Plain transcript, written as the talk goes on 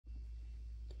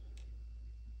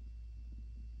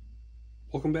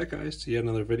Welcome back, guys, to yet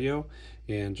another video,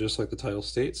 and just like the title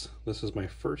states, this is my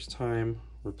first time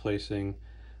replacing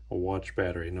a watch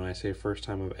battery. Now I say first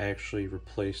time, I've actually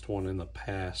replaced one in the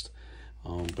past,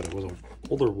 but it was an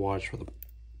older watch where the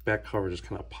back cover just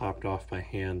kind of popped off by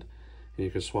hand and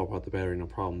you could swap out the battery no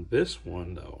problem. This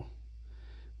one though,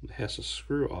 it has to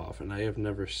screw off, and I have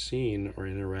never seen or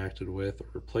interacted with or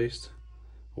replaced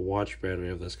a watch battery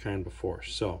of this kind before,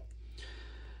 so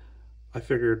I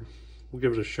figured we'll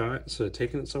give it a shot instead of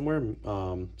taking it somewhere.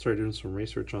 Started doing some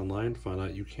research online, found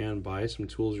out you can buy some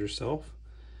tools yourself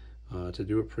to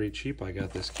do it pretty cheap. I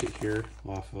got this kit here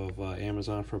off of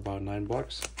Amazon for about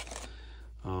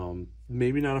 $9.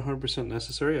 Maybe not 100%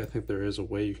 necessary. I think there is a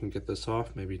way you can get this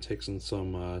off. Maybe taking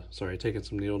some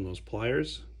needle nose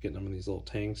pliers, getting them in these little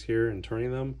tangs here and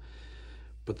turning them.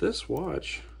 But this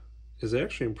watch is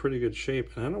actually in pretty good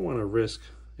shape, and I don't want to risk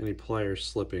any pliers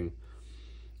slipping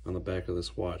on the back of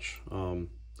this watch.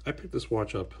 I picked this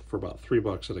watch up for about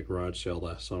 $3 at a garage sale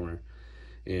last summer,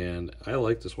 and I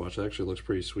like this watch. It actually looks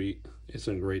pretty sweet. It's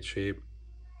in great shape.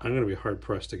 I'm going to be hard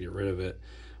pressed to get rid of it,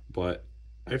 but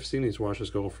I've seen these watches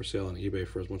go for sale on eBay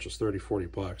for as much as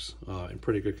 $30–40 in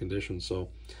pretty good condition. So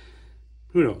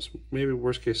who knows, maybe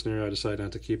worst case scenario I decide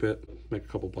not to keep it, make a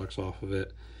couple bucks off of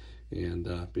it, and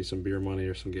be some beer money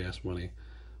or some gas money.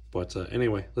 But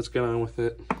anyway, let's get on with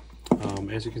it.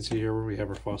 As you can see here, we have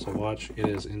our Fossil watch. It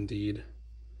is indeed,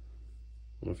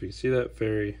 I don't know if you can see that,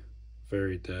 very,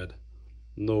 very dead.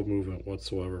 No movement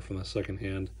whatsoever from the second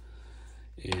hand.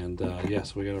 And yeah,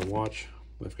 so we got our watch.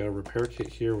 We've got a repair kit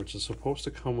here, which is supposed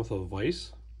to come with a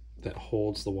vise that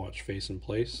holds the watch face in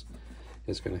place.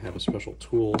 It's going to have a special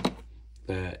tool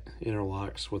that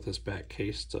interlocks with this back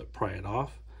case to pry it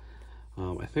off.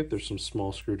 I think there's some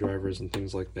small screwdrivers and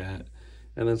things like that,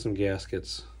 and then some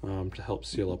gaskets to help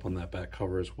seal up on that back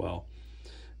cover as well.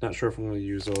 Not sure if I'm going to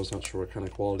use those, not sure what kind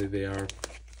of quality they are.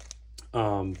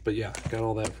 But yeah, got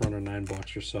all that for under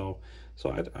 $9 or so.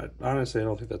 So I honestly, I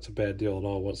don't think that's a bad deal at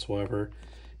all whatsoever.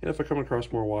 And if I come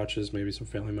across more watches, maybe some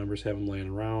family members have them laying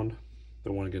around, they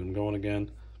want to get them going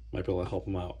again, might be able to help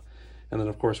them out. And then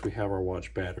of course we have our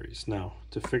watch batteries. Now,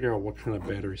 to figure out what kind of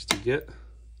batteries to get,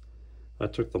 I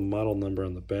took the model number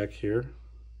on the back here,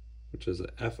 which is a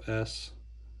FS,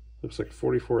 looks like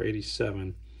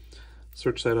 4487.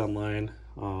 Searched that online,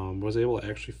 was able to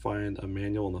actually find a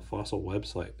manual on the Fossil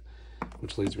website,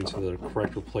 which leads me to the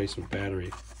correct replacement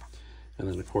battery. And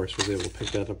then of course was able to pick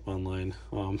that up online.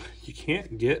 You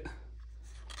can't get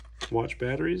watch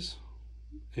batteries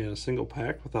in a single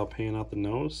pack without paying out the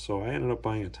nose, so I ended up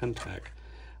buying a 10-pack.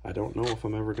 I don't know if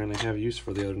I'm ever going to have use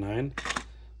for the other 9,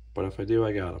 but if I do,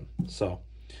 I got them. So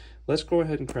let's go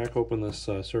ahead and crack open this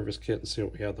service kit and see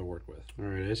what we have to work with. All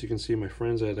right, as you can see, my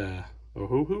friends at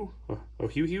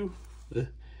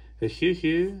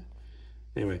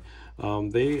Anyway,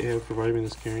 they have provided me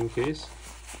this carrying case.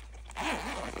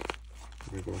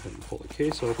 I'm gonna go ahead and pull the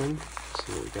case open,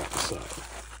 see what we got inside.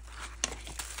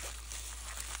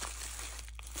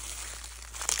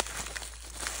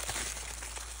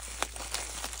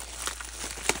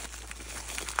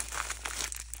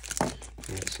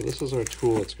 Alright, so this is our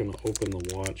tool that's going to open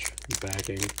the watch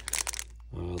backing.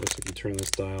 Looks like you turn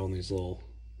this dial and these little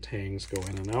tangs go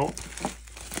in and out.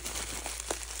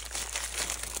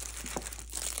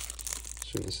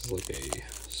 So this is like a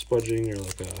spudging or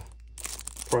like a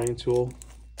prying tool.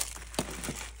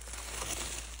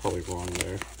 Probably wrong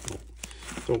there.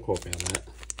 Don't quote me on that.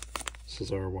 This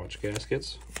is our watch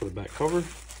gaskets for the back cover.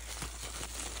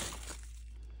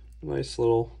 Nice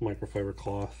little microfiber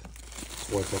cloth.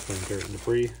 Wipe up any dirt and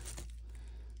debris.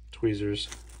 Tweezers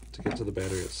to get to the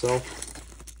battery itself.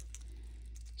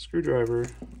 Screwdriver,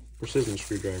 precision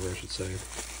screwdriver I should say.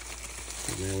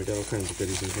 Oh man, we got all kinds of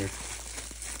goodies in here.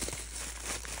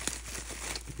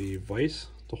 The vise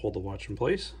to hold the watch in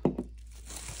place.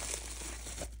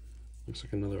 Looks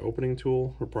like another opening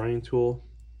tool or prying tool.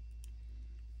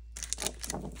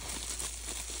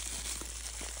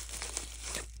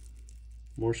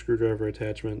 More screwdriver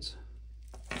attachments.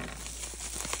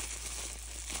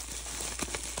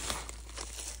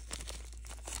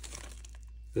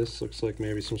 This looks like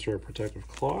maybe some sort of protective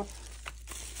cloth.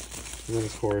 And then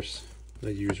of course,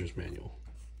 the user's manual.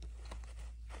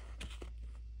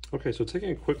 Okay, so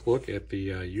taking a quick look at the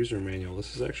user manual,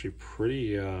 this is actually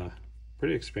pretty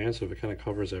expansive. It kind of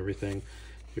covers everything.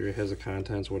 Here it has the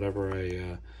contents, whatever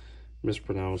I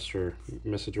mispronounced or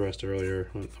misaddressed earlier.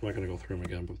 I'm not going to go through them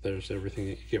again, but there's everything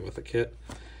that you get with the kit.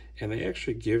 And they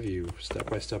actually give you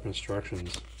step-by-step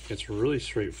instructions. It's really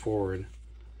straightforward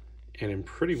and in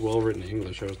pretty well written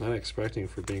English. I was not expecting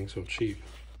for being so cheap.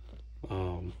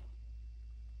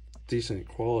 decent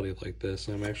quality like this.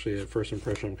 I'm actually, at first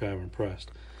impression, I'm kind of impressed.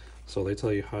 So they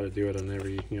tell you how to do it on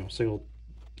every, single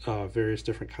various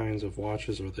different kinds of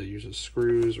watches, or they use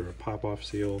screws or a pop-off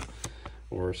seal,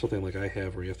 or something like I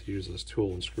have where you have to use this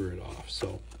tool and screw it off.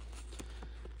 So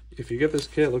if you get this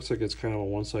kit, it looks like it's kind of a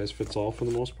one-size-fits-all for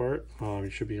the most part. You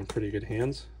should be in pretty good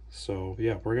hands. So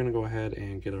yeah, we're gonna go ahead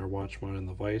and get our watch mounted in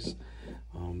the vise.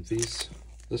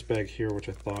 This bag here, which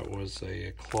I thought was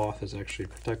a cloth, is actually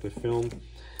protective film.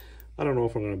 I don't know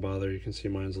if I'm gonna bother. You can see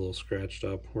mine's a little scratched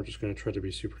up. We're just gonna try to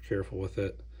be super careful with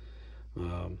it.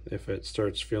 If it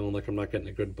starts feeling like I'm not getting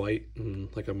a good bite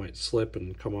and like I might slip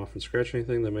and come off and scratch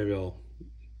anything, then maybe I'll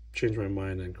change my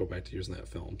mind and go back to using that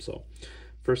film. So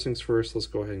first things first, let's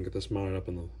go ahead and get this mounted up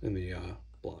in the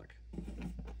block.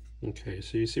 Okay,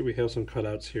 so you see we have some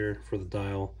cutouts here for the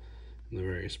dial and the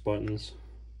various buttons,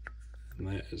 and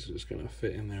that is just going to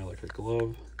fit in there like a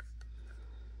glove.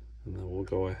 And then we'll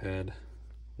go ahead,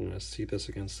 I'm going to seat this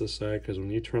against this side, because when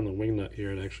you turn the wing nut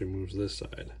here, it actually moves this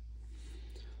side.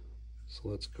 So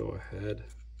let's go ahead.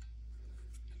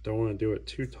 Don't want to do it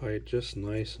too tight, just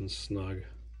nice and snug.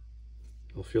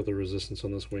 You'll feel the resistance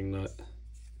on this wing nut,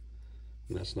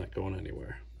 and that's not going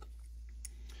anywhere.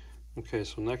 Okay,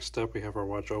 so next step, we have our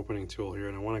watch opening tool here,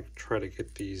 and I want to try to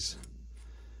get these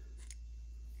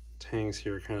tangs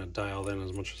here kind of dialed in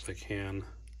as much as I can.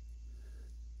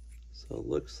 So it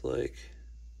looks like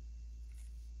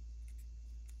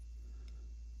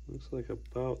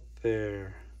about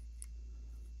there.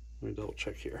 Let me double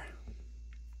check here.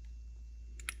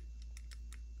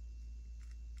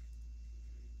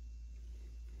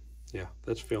 Yeah,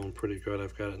 that's feeling pretty good.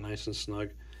 I've got it nice and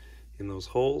snug in those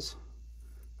holes.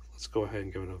 Let's go ahead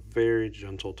and give it a very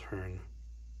gentle turn.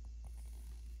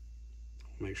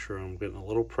 Make sure I'm getting a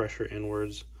little pressure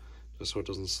inwards just so it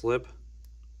doesn't slip.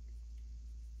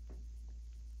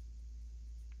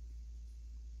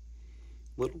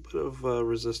 A little bit of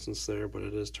resistance there, but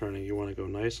it is turning. You want to go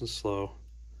nice and slow.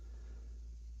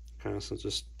 Kind of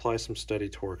just apply some steady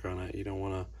torque on it. You don't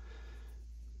want to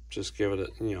just give it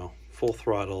a, full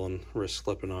throttle and risk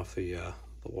slipping off the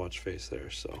watch face there.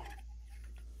 So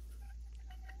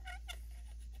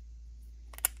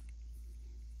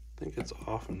I think it's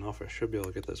off enough. I should be able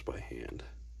to get this by hand.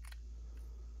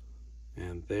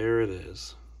 And there it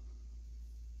is.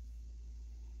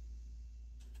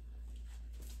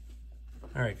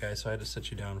 Alright guys, so I had to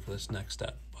sit you down for this next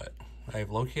step, but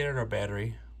I've located our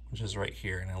battery, which is right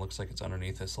here, and it looks like it's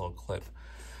underneath this little clip.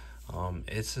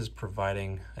 This is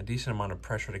providing a decent amount of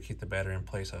pressure to keep the battery in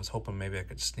place. I was hoping maybe I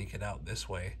could sneak it out this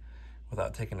way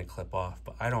without taking the clip off,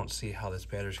 but I don't see how this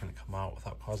battery is going to come out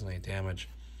without causing any damage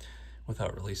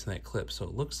without releasing that clip. So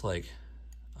it looks like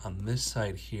on this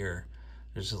side here,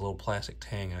 there's a little plastic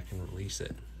tang. I can release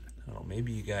it. I don't know,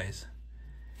 maybe you guys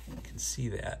can see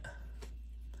that,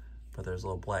 but there's a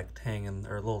little black tang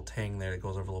or a little tang there that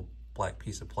goes over a little black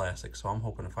piece of plastic. So I'm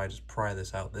hoping if I just pry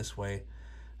this out this way,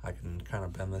 I can kind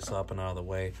of bend this up and out of the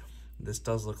way. This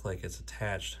does look like it's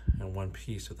attached in one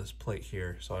piece with this plate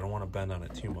here, so I don't want to bend on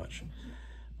it too much.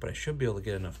 But I should be able to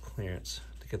get enough clearance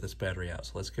to get this battery out,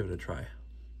 so let's give it a try.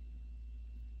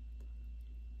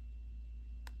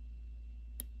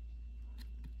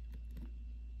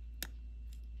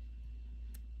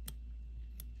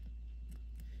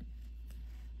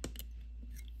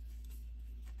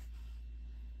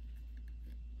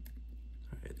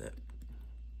 Alright, that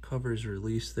cover's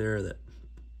released there, that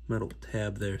metal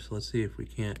tab there, so let's see if we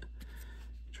can't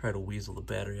try to weasel the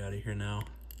battery out of here now.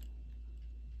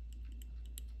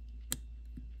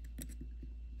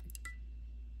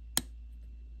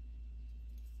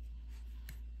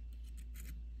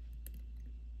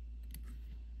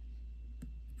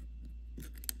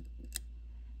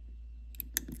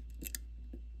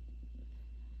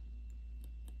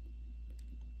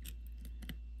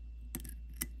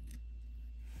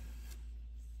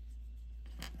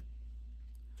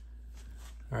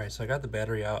 Alright, so I got the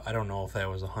battery out. I don't know if that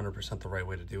was 100% the right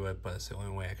way to do it, but it's the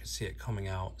only way I could see it coming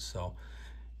out. So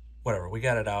whatever, we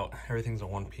got it out. Everything's in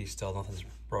one piece still. Nothing's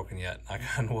broken yet, knock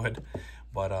on wood.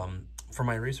 But for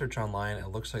my research online, it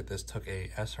looks like this took a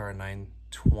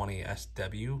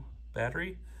SR920SW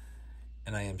battery,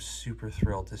 and I am super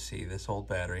thrilled to see this old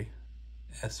battery,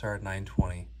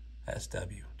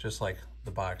 SR920SW, just like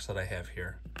the box that I have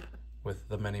here with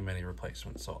the many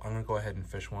replacements. So I'm gonna go ahead and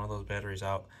fish one of those batteries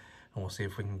out, and we'll see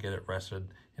if we can get it rested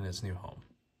in its new home.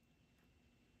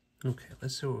 Okay,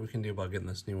 let's see what we can do about getting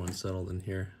this new one settled in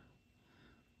here.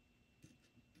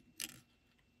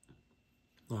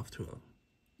 Off to an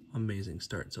amazing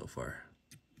start so far.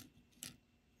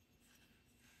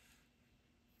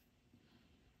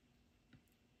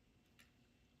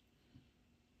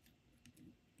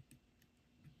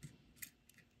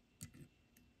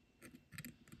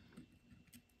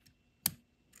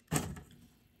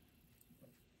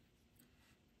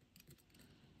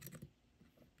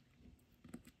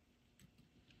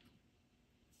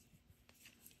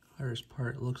 hardest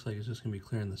part looks like it's just going to be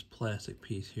clearing this plastic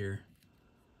piece here.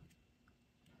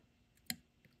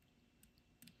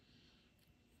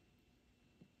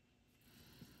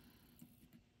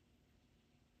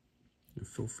 And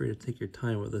feel free to take your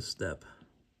time with this step.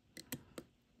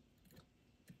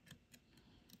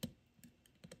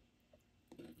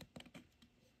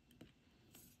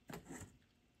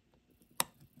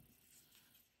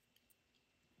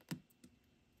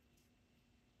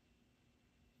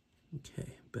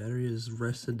 Okay, battery is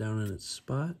rested down in its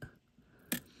spot.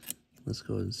 Let's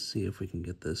go ahead and see if we can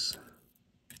get this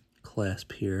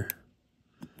clasp here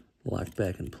locked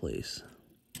back in place.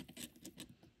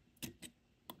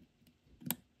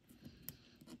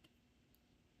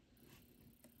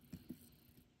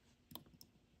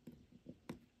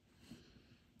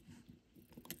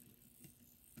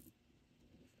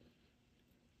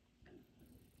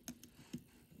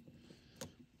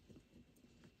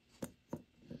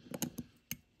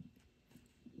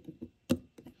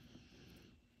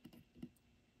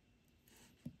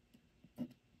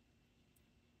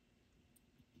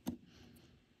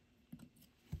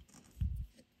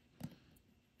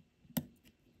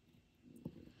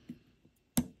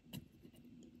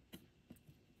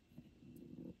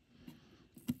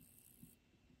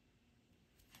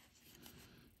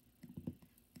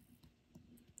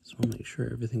 So I'll make sure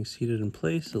everything's seated in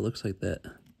place. It looks like that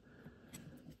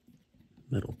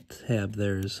metal tab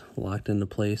there is locked into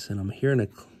place, and I'm hearing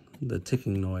the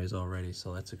ticking noise already,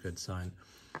 so that's a good sign.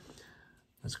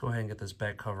 Let's go ahead and get this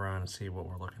back cover on and see what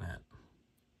we're looking at.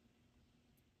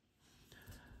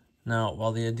 Now,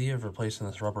 while the idea of replacing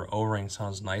this rubber O-ring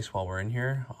sounds nice while we're in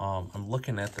here, I'm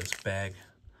looking at this bag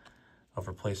of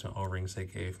replacement O-rings they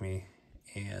gave me,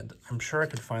 and I'm sure I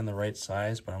could find the right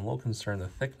size, but I'm a little concerned the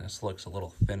thickness looks a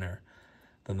little thinner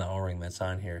than the O-ring that's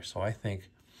on here. So I think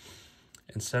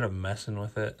instead of messing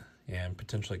with it and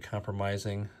potentially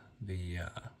compromising the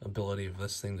ability of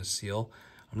this thing to seal,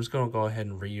 I'm just going to go ahead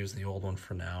and reuse the old one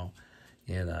for now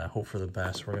and hope for the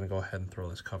best. We're going to go ahead and throw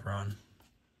this cover on.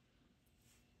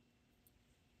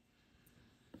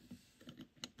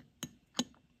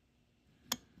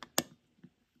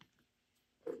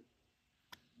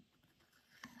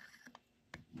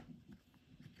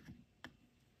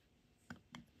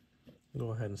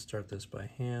 Go ahead and start this by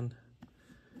hand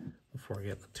before I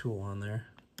get the tool on there.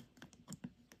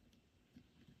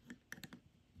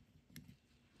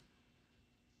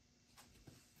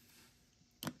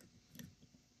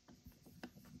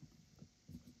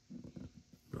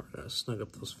 We're going to snug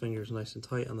up those fingers nice and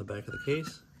tight on the back of the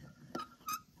case.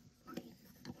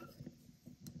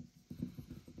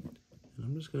 And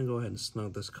I'm just going to go ahead and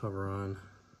snug this cover on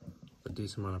with a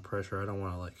decent amount of pressure. I don't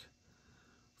want to like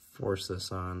force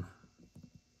this on.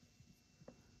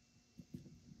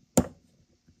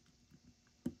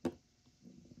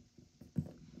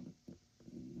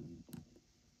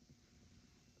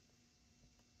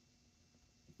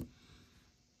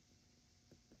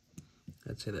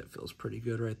 I'd say that feels pretty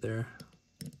good right there.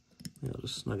 I'll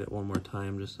just snug it one more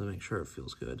time just to make sure it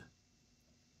feels good.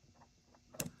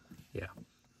 Yeah.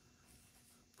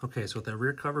 Okay, so with that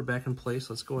rear cover back in place,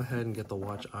 let's go ahead and get the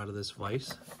watch out of this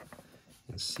vise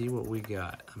and see what we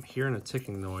got. I'm hearing a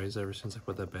ticking noise ever since I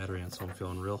put that battery in, so I'm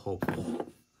feeling real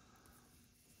hopeful.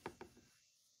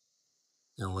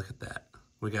 And look at that.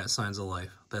 We got signs of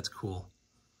life. That's cool.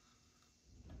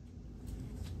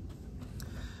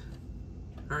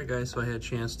 Alright guys, so I had a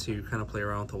chance to kind of play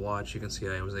around with the watch. You can see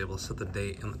I was able to set the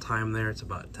date and the time there. It's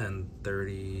about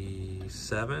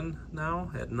 10:37 now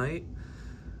at night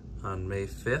on May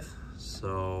 5th.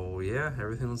 So yeah,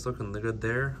 everything's looking good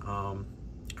there. I'm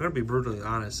gonna be brutally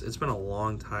honest, it's been a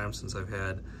long time since I've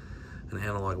had an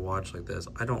analog watch like this.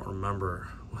 I don't remember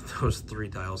what those 3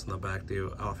 dials in the back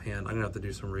do offhand. I'm gonna have to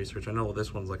do some research. I know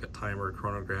this one's like a timer, a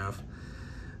chronograph.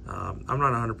 I'm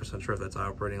not 100% sure if that's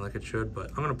operating like it should,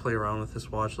 but I'm going to play around with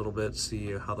this watch a little bit,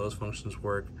 see how those functions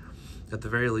work. At the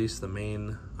very least, the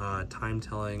main time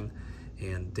telling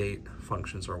and date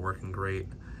functions are working great.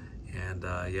 And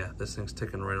yeah, this thing's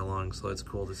ticking right along, so it's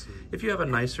cool to see. If you have a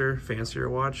nicer, fancier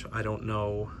watch, I don't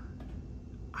know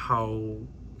how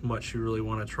much you really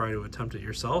want to try to attempt it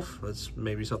yourself. That's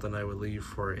maybe something I would leave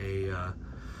for a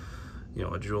you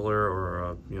know, a jeweler or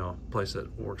a place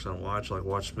that works on a watch like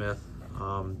Watchsmith.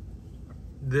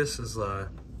 This is a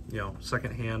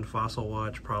secondhand Fossil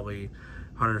watch, probably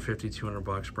 150, 200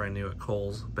 bucks, brand new at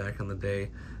Kohl's back in the day,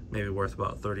 maybe worth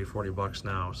about 30, 40 bucks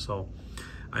now. So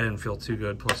I didn't feel too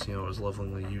good. Plus, it was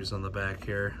lovingly used on the back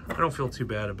here. I don't feel too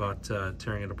bad about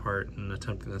tearing it apart and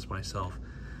attempting this myself.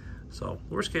 So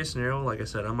worst case scenario, like I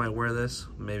said, I might wear this.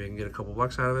 Maybe I can get a couple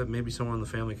bucks out of it. Maybe someone in the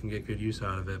family can get good use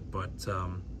out of it. But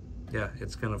yeah,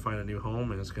 it's gonna find a new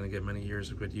home and it's gonna get many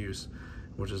years of good use,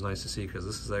 which is nice to see because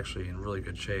this is actually in really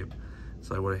good shape.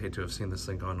 So I would have hated to have seen this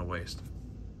thing gone to waste.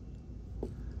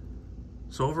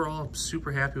 So overall, I'm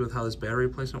super happy with how this battery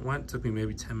replacement went. It took me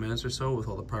maybe 10 minutes or so with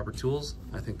all the proper tools.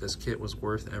 I think this kit was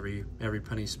worth every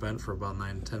penny spent for about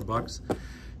 9 to 10 bucks.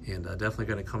 And definitely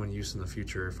gonna come in use in the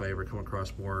future if I ever come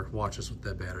across more watches with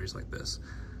dead batteries like this.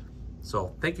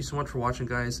 So thank you so much for watching,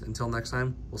 guys. Until next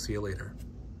time, we'll see you later.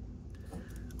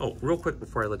 Oh, real quick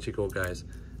before I let you go, guys.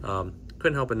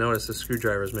 Couldn't help but notice this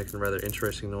screwdriver is making a rather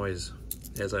interesting noise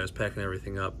as I was packing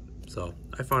everything up. So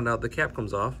I found out the cap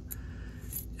comes off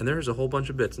and there's a whole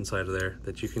bunch of bits inside of there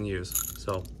that you can use.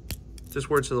 So just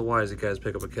words to the wise, you guys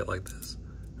pick up a kit like this.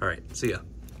 All right, see ya.